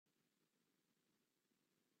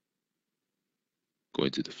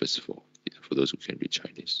going to the first four, for those who can read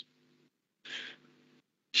Chinese.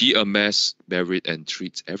 He amassed merit and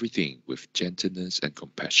treats everything with gentleness and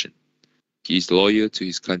compassion. He is loyal to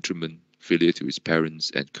his countrymen, filial to his parents,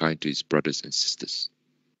 and kind to his brothers and sisters.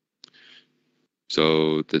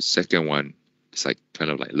 So the second one is like kind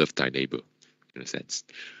of like love thy neighbor, in a sense.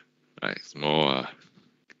 Right? It's more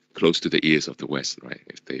close to the ears of the West, right?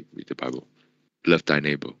 If they read the Bible, love thy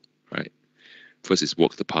neighbor, right? First is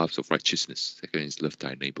walk the paths of righteousness. Second is love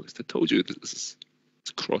thy neighbor. I told you this is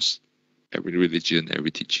across every religion, every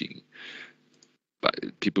teaching.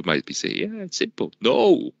 But people might be saying, yeah, it's simple.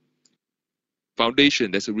 No. Foundation.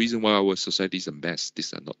 There's a reason why our society is a mess.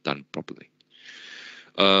 These are not done properly.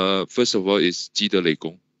 First of all is 积德累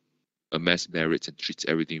功, amass merits and treats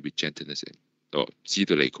everything with gentleness. Or 积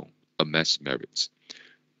德累功, amass merits.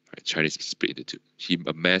 Right, Chinese is split into two. He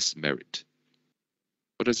amassed merit.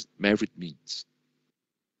 What does merit means?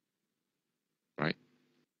 Right?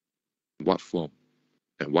 What form?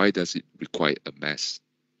 And why does it require amass?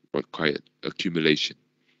 Require accumulation?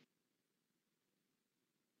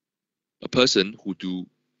 A person who do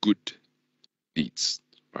good deeds,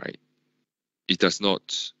 right? It does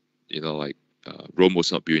not, like Rome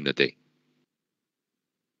was not built in a day.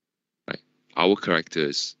 Right? Our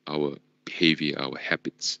characters, our behavior, our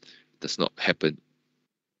habits does not happen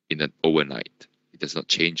in an overnight. It does not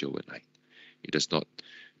change overnight. It does not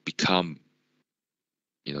become,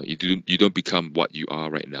 you don't become what you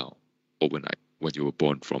are right now overnight when you were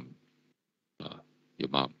born from your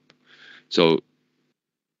mom. So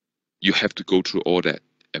you have to go through all that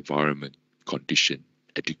environment, condition,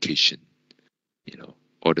 education,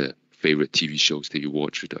 all the favorite TV shows that you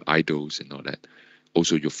watch with the idols and all that.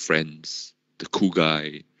 Also your friends, the cool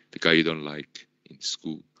guy, the guy you don't like in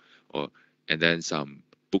school, and then some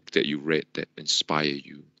book that you read that inspire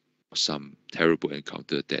you, or some terrible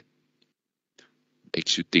encounter that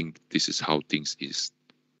makes you think this is how things is.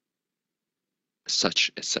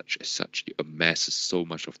 Such. You amass so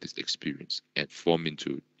much of this experience and form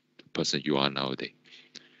into the person you are nowadays.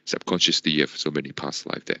 Subconsciously, you have so many past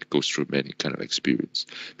life that goes through many kind of experience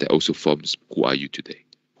that also forms who are you today,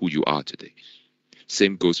 who you are today.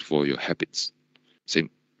 Same goes for your habits. Same,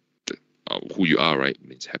 who you are, right,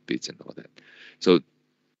 means habits and all that. So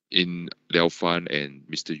in Liao Fan and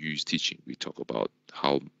Mr. Yu's teaching, we talk about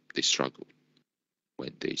how they struggle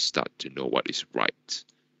when they start to know what is right,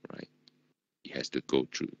 right? He has to go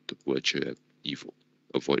through the virtue of evil,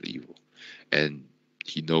 avoid evil. And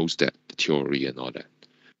he knows that, the theory and all that.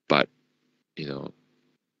 But,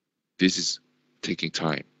 this is taking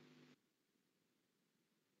time.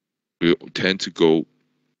 We tend to go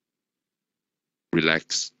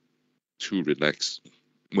too relaxed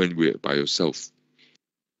when we're by yourself.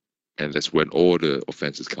 And that's when all the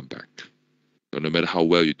offenses come back. So no matter how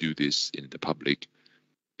well you do this in the public,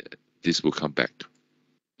 this will come back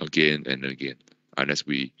again and again, unless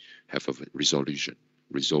we have a resolve.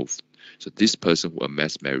 So this person who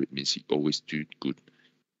amassed merit means he always do good,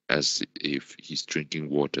 as if he's drinking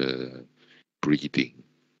water, breathing.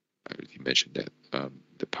 I already mentioned that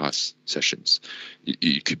the past sessions.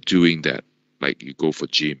 You keep doing that, like you go for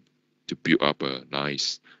gym to build up a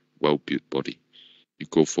nice, well-built body. You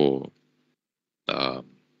go for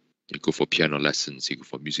piano lessons, you go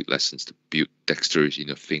for music lessons to build dexterity in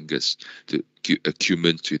your fingers, to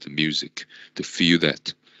acumen to the music, to feel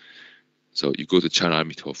that. So you go to China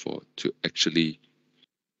Amitabha to actually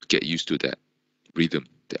get used to that rhythm,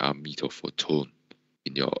 the Amitabha tone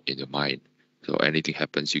in your mind. So anything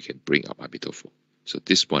happens, you can bring up Amitabha. So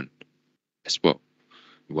this one as well.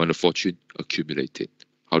 You want a fortune, accumulate it.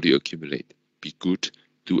 How do you accumulate? Be good,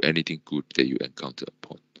 do anything good that you encounter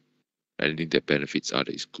upon. Anything that benefits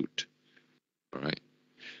others is good. All right.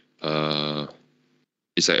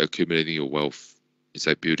 It's like accumulating your wealth. It's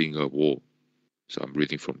like building a wall. So I'm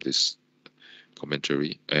reading from this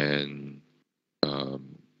commentary, and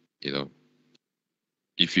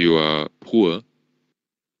if you are poor,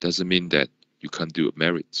 doesn't mean that you can't do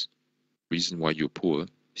merits. Reason why you're poor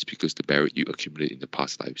is because the merit you accumulate in the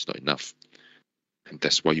past life is not enough, and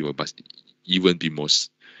that's why you must even be more.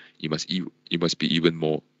 You must be even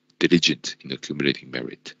more diligent in accumulating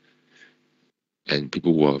merit. And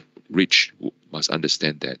people who are rich must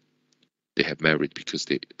understand that they have merit because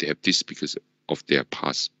they have this because of their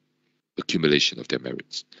past accumulation of their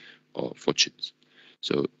merits or fortunes.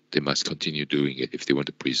 So they must continue doing it if they want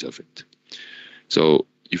to preserve it. So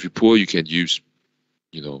if you're poor, you can use,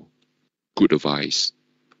 good advice,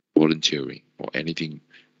 volunteering, or anything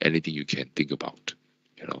you can think about.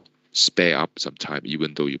 Spare up some time,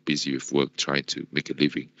 even though you're busy with work trying to make a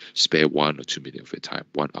living. Spare 1 or 2 minutes of your time,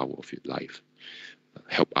 1 hour of your life.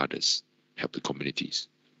 Help others. help the communities,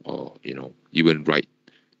 or even write.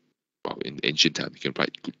 Well, in ancient time, you can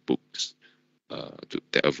write good books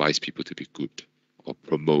that advise people to be good, or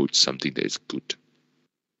promote something that is good.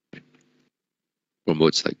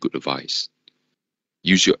 Promotes like good advice.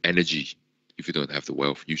 Use your energy. If you don't have the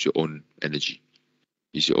wealth, use your own energy.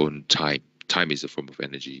 Use your own time. Time is a form of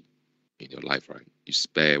energy in your life, right? You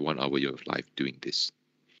spare 1 hour of your life doing this.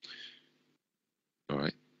 All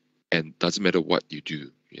right. And doesn't matter what you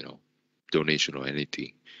do, donation or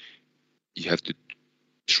anything, you have to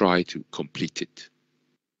try to complete it.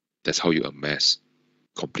 That's how you amass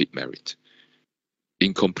complete merit.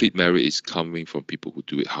 Incomplete merit is coming from people who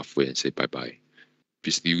do it halfway and say bye-bye. If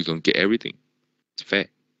you still don't get everything, it's fair.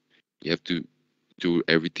 You have to do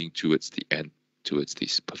everything towards the end, towards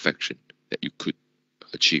this perfection that you could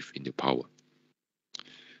achieve in your power.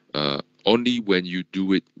 Only when you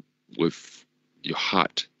do it with your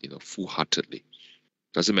heart, full-heartedly.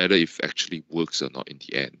 Doesn't matter if it actually works or not in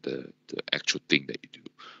the end, the actual thing that you do,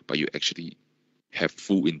 but you actually have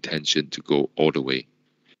full intention to go all the way,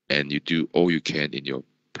 and you do all you can in your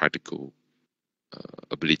practical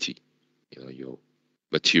ability, your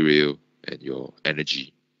material and your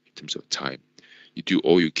energy in terms of time. You do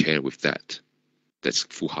all you can with that. That's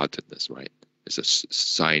full-heartedness, right? It's a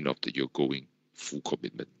sign of that you're going full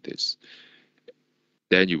commitment.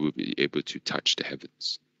 Then you will be able to touch the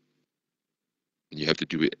heavens. And you have to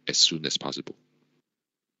do it as soon as possible,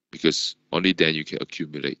 because only then you can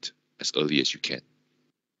accumulate as early as you can,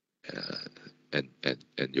 and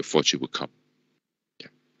your fortune will come. Yeah.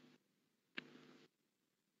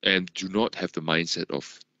 And do not have the mindset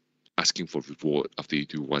of asking for reward after you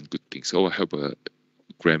do one good thing. So I help a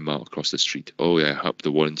grandma across the street. Oh, yeah, I help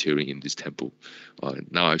the volunteering in this temple.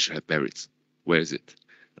 Now I should have merits. Where is it?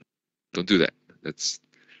 Don't do that. That's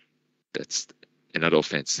another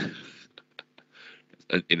offense.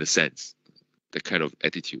 In a sense, that kind of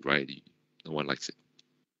attitude, right? No one likes it.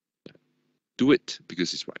 Do it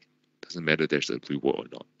because it's right. Doesn't matter there's a reward or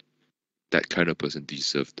not. That kind of person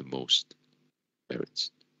deserves the most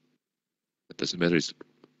merits. It doesn't matter if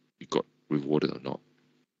you got rewarded or not.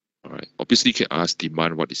 All right. Obviously, you can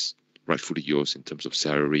demand what is rightfully yours in terms of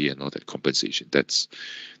salary and all that compensation. That's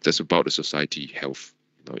about the society health.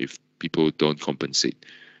 If people don't compensate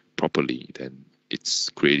properly, then it's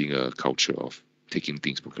creating a culture of taking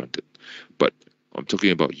things for granted. But I'm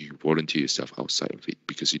talking about you volunteer yourself outside of it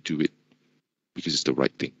because you do it because it's the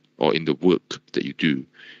right thing. Or in the work that you do,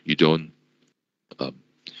 you don't,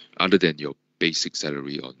 other than your basic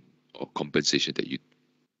salary or compensation that you,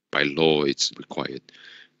 by law, it's required,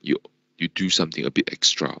 you do something a bit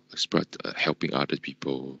extra, helping other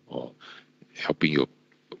people or helping your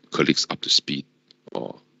colleagues up to speed,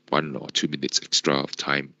 or 1 or 2 minutes extra of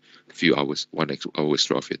time, a few hours, 1 hour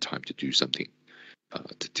extra of your time to do something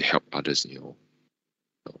to help others,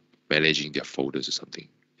 managing their folders or something,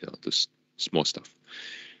 those small stuff.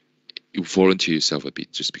 You volunteer yourself a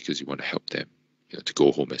bit just because you want to help them, to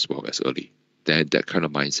go home as well as early. Then that kind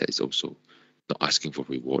of mindset is also not asking for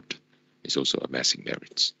reward. It's also amassing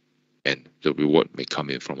merits. And the reward may come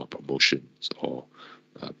in from a promotion or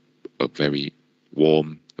a very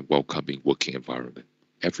warm and welcoming working environment.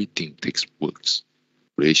 Everything takes works.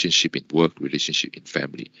 Relationship in work, relationship in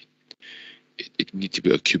family. It needs to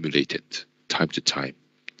be accumulated time to time.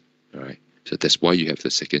 All right. So that's why you have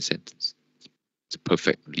the second sentence. It's a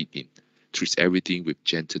perfect lead-in. Treats everything with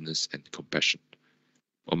gentleness and compassion.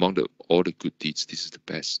 Among all the good deeds, this is the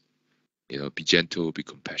best. Be gentle, be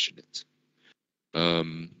compassionate.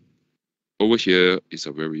 Over here is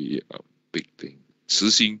a very big thing.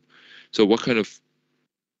 慈心. So what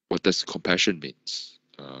does compassion means?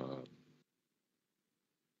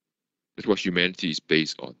 That's what humanity is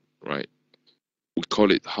based on, right? We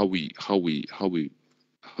call it how we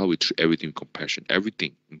treat everything with compassion.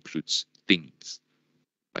 Everything includes things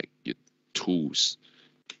like your tools,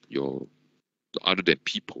 other than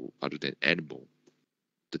people, other than animal,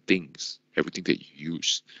 the things, everything that you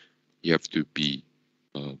use, you have to be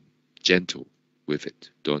gentle with it.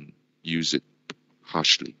 Don't use it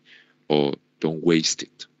harshly, or don't waste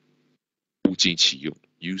it. 物尽其用.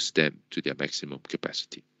 Use them to their maximum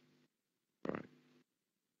capacity. All right.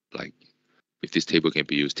 Like if this table can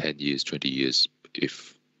be used 10 years, 20 years,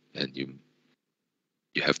 and you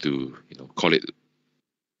have to call it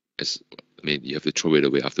you have to throw it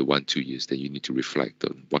away after 1-2 years, then you need to reflect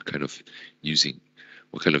on what kind of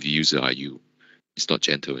user are you. It's not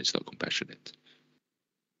gentle, it's not compassionate.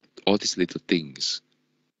 All these little things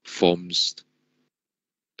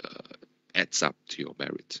adds up to your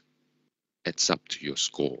merit, adds up to your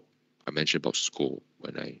score. I mentioned about score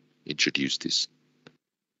when I introduced this.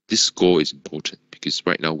 This score is important because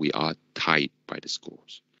right now we are tied by the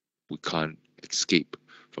scores. We can't escape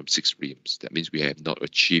from 6 realms. That means we have not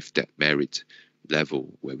achieved that merit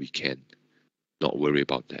level where we can not worry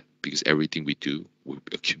about that, because everything we do will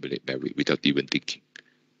accumulate merit without even thinking.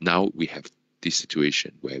 Now we have this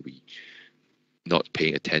situation where we not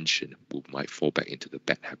paying attention, we might fall back into the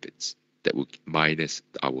bad habits that will minus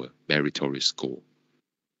our meritorious score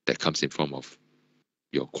that comes in form of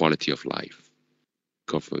your quality of life,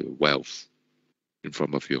 of your wealth, in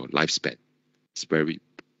form of your lifespan. It's very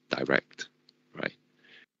direct, right?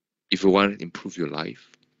 If you want to improve your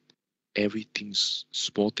life, everything's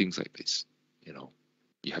small things like this,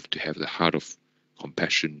 you have to have the heart of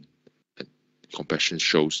compassion, and compassion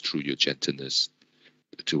shows through your gentleness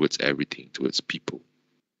towards everything, towards people.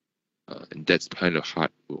 And that kind of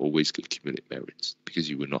heart will always accumulate merits because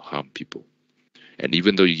you will not harm people. And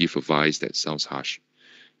even though you give advice that sounds harsh,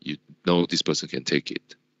 you know this person can take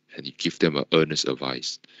it, and you give them an earnest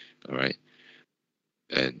advice, all right?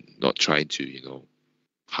 And not trying to,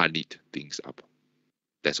 honey things up.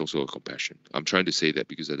 That's also a compassion. I'm trying to say that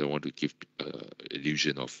because I don't want to give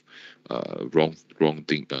illusion of wrong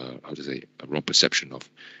thing. How to say, a wrong perception of.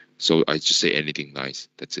 So I just say anything nice.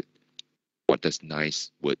 That's it. What does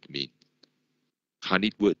nice word mean?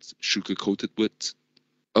 Honeyed words, sugar coated words.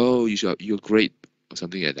 Oh, you're great, or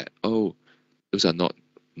something like that. Oh, those are not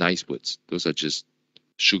nice words. Those are just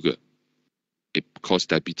sugar. It causes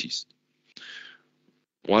diabetes.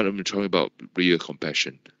 What I'm talking about, real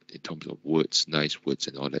compassion in terms of words, nice words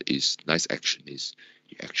and all that, is nice action, is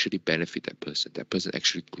you actually benefit that person. That person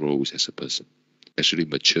actually grows as a person, actually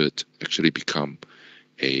matured, actually become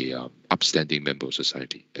a upstanding member of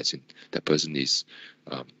society. As in, that person is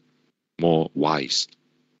more wise.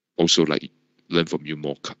 Also, like, learn from you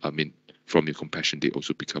more. From your compassion, they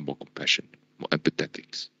also become more compassionate, more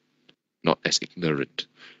empathetic, not as ignorant,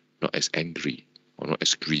 not as angry, or not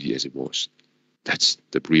as greedy as it was. That's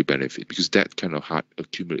the real benefit, because that kind of heart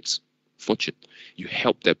accumulates fortune. You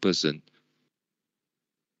help that person,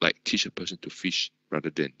 like teach a person to fish rather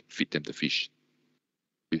than feed them the fish.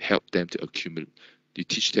 You help them to accumulate. You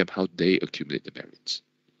teach them how they accumulate the merits.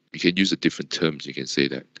 You can use a different terms. You can say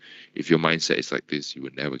that if your mindset is like this, you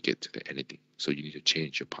will never get to anything. So you need to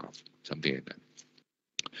change your path, something like that.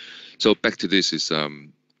 So back to this is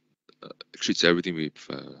treats everything with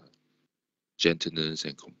gentleness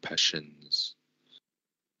and compassion.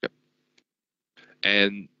 Yep.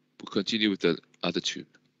 And we'll continue with the other two.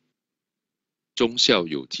 忠孝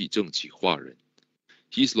有替正己化人.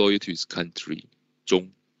 He is loyal to his country,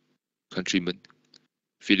 忠, countryman,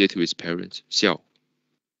 filial to his parents, 孝.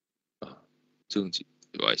 正己,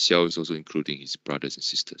 right, 孝 is also including his brothers and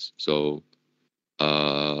sisters. So,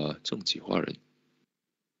 正己化人.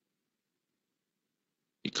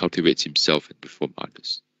 He cultivates himself and before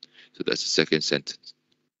others. So that's the second sentence,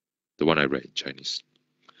 the one I read in Chinese.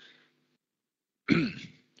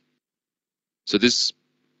 So this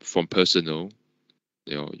from personal,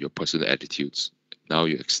 your personal attitudes. Now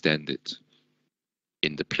you extend it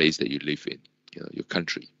in the place that you live in, your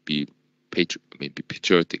country. Be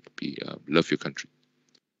patriotic. Love your country.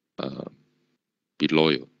 Be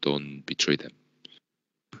loyal. Don't betray them.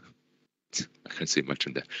 I can't say much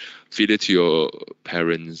on that. Filial to your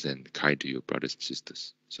parents and kind to your brothers and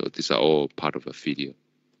sisters. So these are all part of a filial.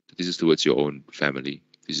 This is towards your own family.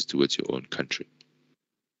 This is towards your own country.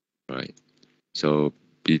 Right? So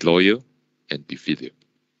be loyal and be filial.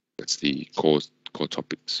 That's the core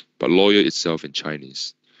topics. But loyal itself in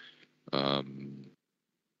Chinese,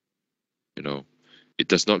 it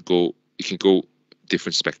does not go. It can go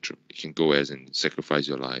different spectrum. It can go as in sacrifice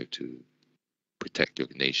your life to protect your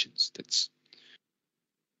nations. That's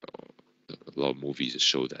a lot of movies that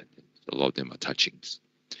show that. A lot of them are touchings,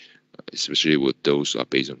 especially with those who are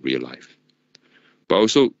based on real life. But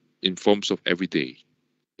also in forms of everyday,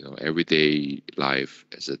 everyday life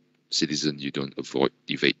as a citizen, you don't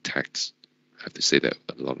evade tax. I have to say that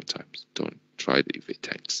a lot of times. Don't try to evade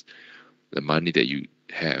tax. The money that you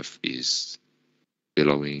have is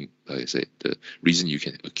belonging, like I said, the reason you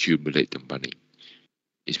can accumulate the money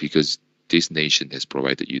is because this nation has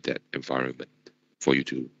provided you that environment for you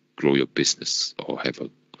to grow your business or have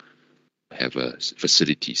a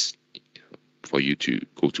facilities for you to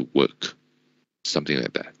go to work, something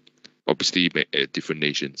like that. Obviously, different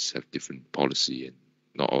nations have different policy, and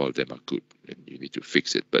not all of them are good, and you need to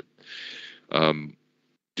fix it. But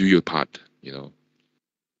do your part,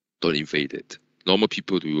 don't invade it. Normal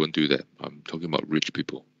people, we won't do that. I'm talking about rich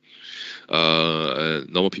people.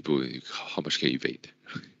 Normal people, how much can you evade?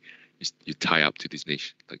 You tie up to this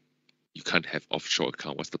nation. Like, you can't have offshore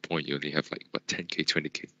account. What's the point? You only have like 10K,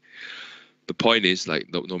 20K. the point is, like,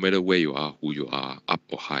 no matter where you are, who you are, up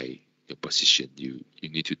or high, your position, you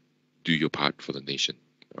need to do your part for the nation.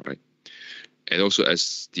 All right. And also,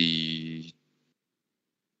 as the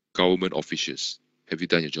government officials, have you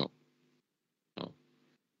done your job? No.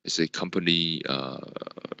 As a company,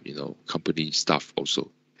 company staff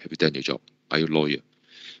also, have you done your job? Are you loyal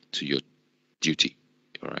to your duty?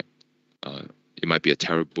 All right. It might be a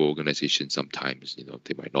terrible organization sometimes,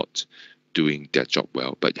 they might not doing their job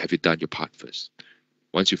well, but have you done your part first?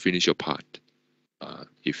 Once you finish your part,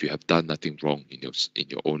 if you have done nothing wrong in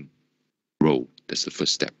your own role, that's the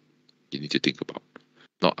first step you need to think about.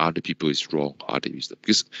 Not other people is wrong,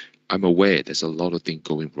 because I'm aware there's a lot of things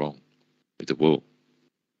going wrong with the world,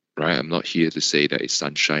 right? I'm not here to say that it's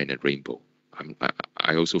sunshine and rainbow.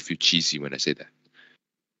 I also feel cheesy when I say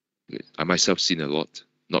that. I myself seen a lot,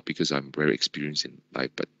 not because I'm very experienced in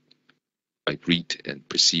life, but I read and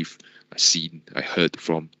perceive, I seen, I heard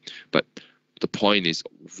from. But the point is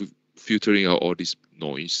filtering out all this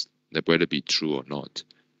noise, that whether it be true or not.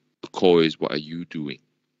 The core is, what are you doing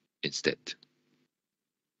instead?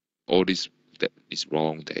 All this that is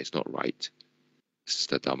wrong, that is not right. This is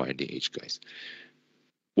the Dharma ending age, guys.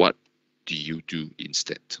 What do you do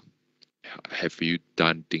instead? Have you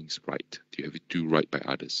done things right? Have you do right by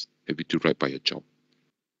others? Have you do right by your job,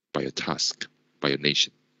 by your task, by your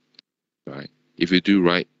nation? Right? If you do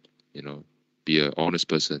right, be an honest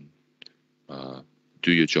person,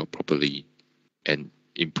 do your job properly, and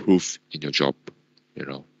improve in your job.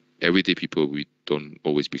 Everyday people, we don't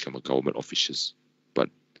always become a government officials, but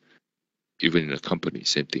even in a company,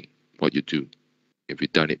 same thing. What you do, have you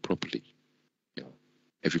done it properly?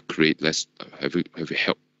 Have you create less? Have you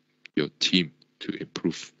helped your team to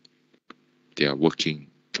improve their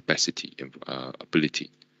working capacity and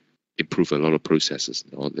ability, improve a lot of processes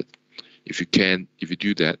and all that? If you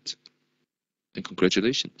do that, then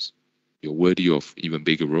congratulations, you're worthy of even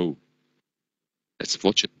bigger role. That's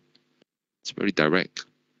fortune. It's very direct.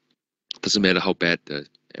 Doesn't matter how bad the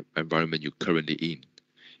environment you're currently in.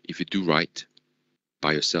 If you do right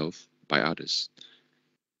by yourself, by others,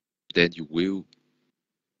 then you will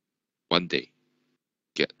one day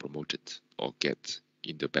get promoted or get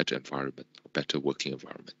in the better environment, or better working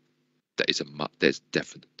environment. That's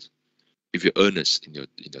definite. If you're earnest in your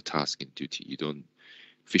task and duty, you don't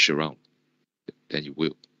fish around, then you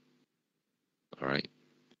will. All right.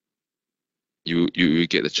 You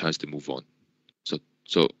get a chance to move on.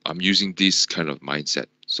 So I'm using this kind of mindset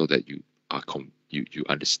so that you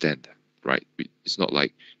understand that, right? It's not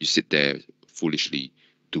like you sit there foolishly,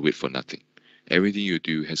 do it for nothing. Everything you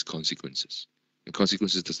do has consequences. And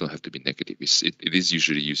consequences does not have to be negative. It is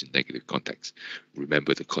usually used in negative context.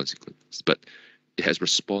 Remember the consequences, but it has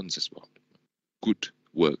response as well. Good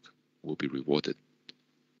work will be rewarded.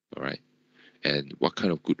 All right. And what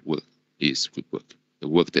kind of good work is good work? The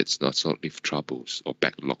work that's not leave troubles or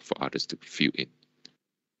backlog for others to fill in.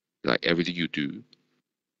 Like everything you do,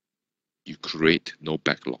 you create no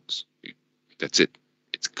backlogs. That's it.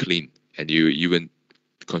 It's clean. And you even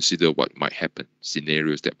consider what might happen,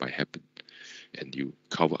 scenarios that might happen, and you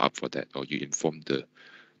cover up for that, or you inform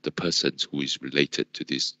the persons who is related to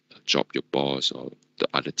this job, your boss or the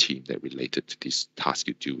other team that related to this task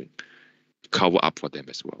you're doing. Cover up for them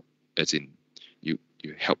as well. As in, you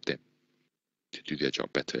help them to do their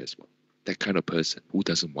job better as well. That kind of person, who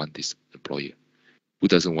doesn't want this employer? Who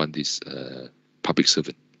doesn't want this public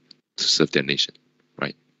servant to serve their nation,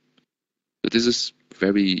 right? So this is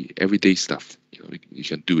very everyday stuff. You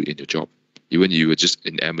can do it in your job. Even you were just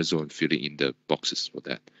in Amazon filling in the boxes for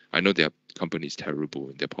that. I know their company is terrible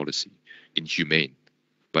in their policy, inhumane,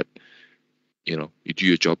 but you do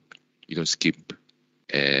your job, you don't skimp,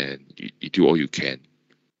 and you do all you can,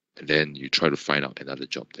 and then you try to find out another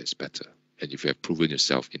job that's better. And if you have proven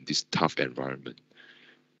yourself in this tough environment,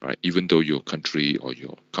 right, even though your country or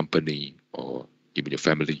your company or even your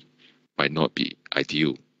family might not be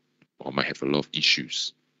ideal or might have a lot of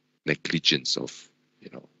issues, negligence of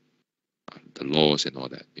the laws and all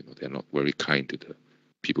that, they're not very kind to the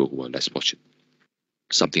people who are less fortunate,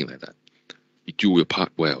 something like that. You do your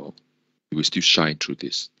part well, you will still shine through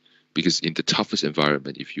this, because in the toughest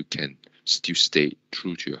environment, if you can still stay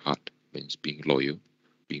true to your heart, means being loyal,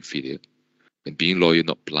 being filial, and being loyal,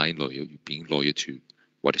 not blind loyal, you're being loyal to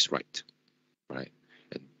what is right.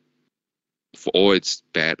 And for all it's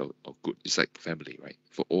bad or good, it's like family, right?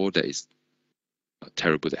 For all that is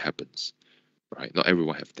terrible that happens, right? Not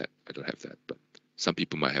everyone have that. I don't have that, but some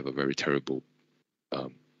people might have a very terrible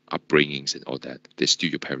upbringings and all that. They're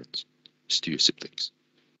still your parents, still your siblings,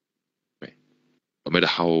 right? No matter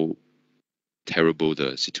how terrible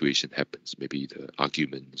the situation happens, maybe the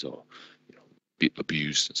arguments or be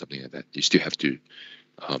abused or something like that, you still have to,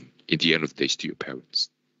 in the end of the day, still your parents.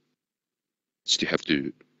 You still have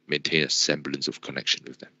to maintain a semblance of connection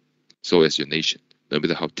with them. So as your nation, no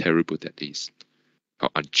matter how terrible that is, how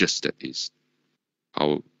unjust that is,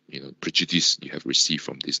 how prejudice you have received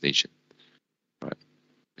from this nation, right?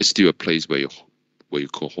 It's still a place where you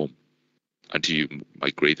call home until you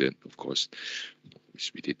migrated, of course,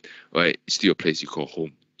 which we did. Right? It's still a place you call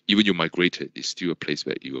home. Even you migrated, it's still a place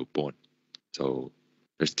where you were born. So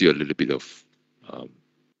there's still a little bit of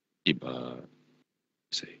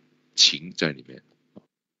say 情在里面,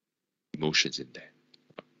 emotions in there,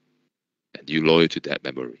 and you're loyal to that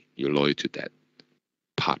memory. You're loyal to that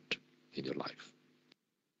part in your life.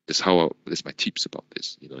 That's my tips about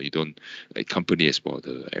this. You don't, like, company as well.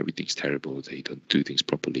 Everything's terrible. They don't do things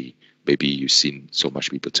properly. Maybe you've seen so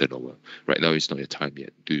much people turn over. Right now, it's not your time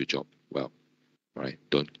yet. Do your job well, right?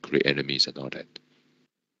 Don't create enemies and all that.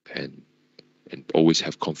 And always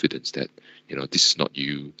have confidence that this is not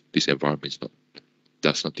you. This environment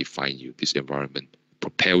does not define you. This environment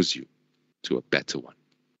propels you to a better one.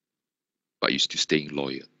 But you're still staying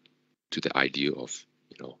loyal to the idea of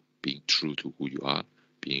being true to who you are,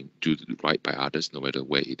 do right by others, no matter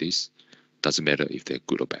where it is. Doesn't matter if they're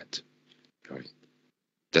good or bad. Right?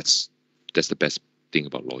 That's the best thing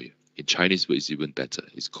about lawyer. In Chinese, it's even better.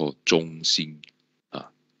 It's called 忠心.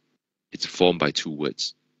 It's formed by two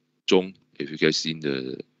words. 忠, if you guys seen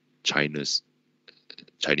the Chinese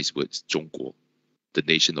words, 中国, the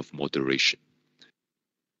nation of moderation.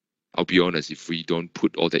 I'll be honest, if we don't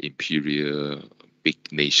put all the imperial big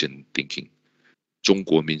nation thinking, 中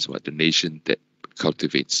国 means what? The nation that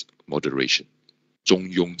cultivates moderation. 中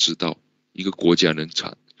庸之道, 一个国家能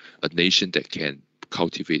产, a nation that can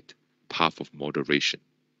cultivate path of moderation.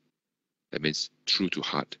 That means true to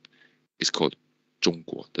heart. It's called 中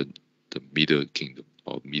国, the middle kingdom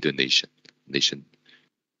or middle nation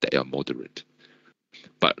that are moderate.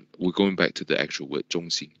 But we're going back to the actual word 忠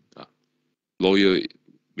心. Loyal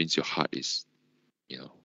means your heart is,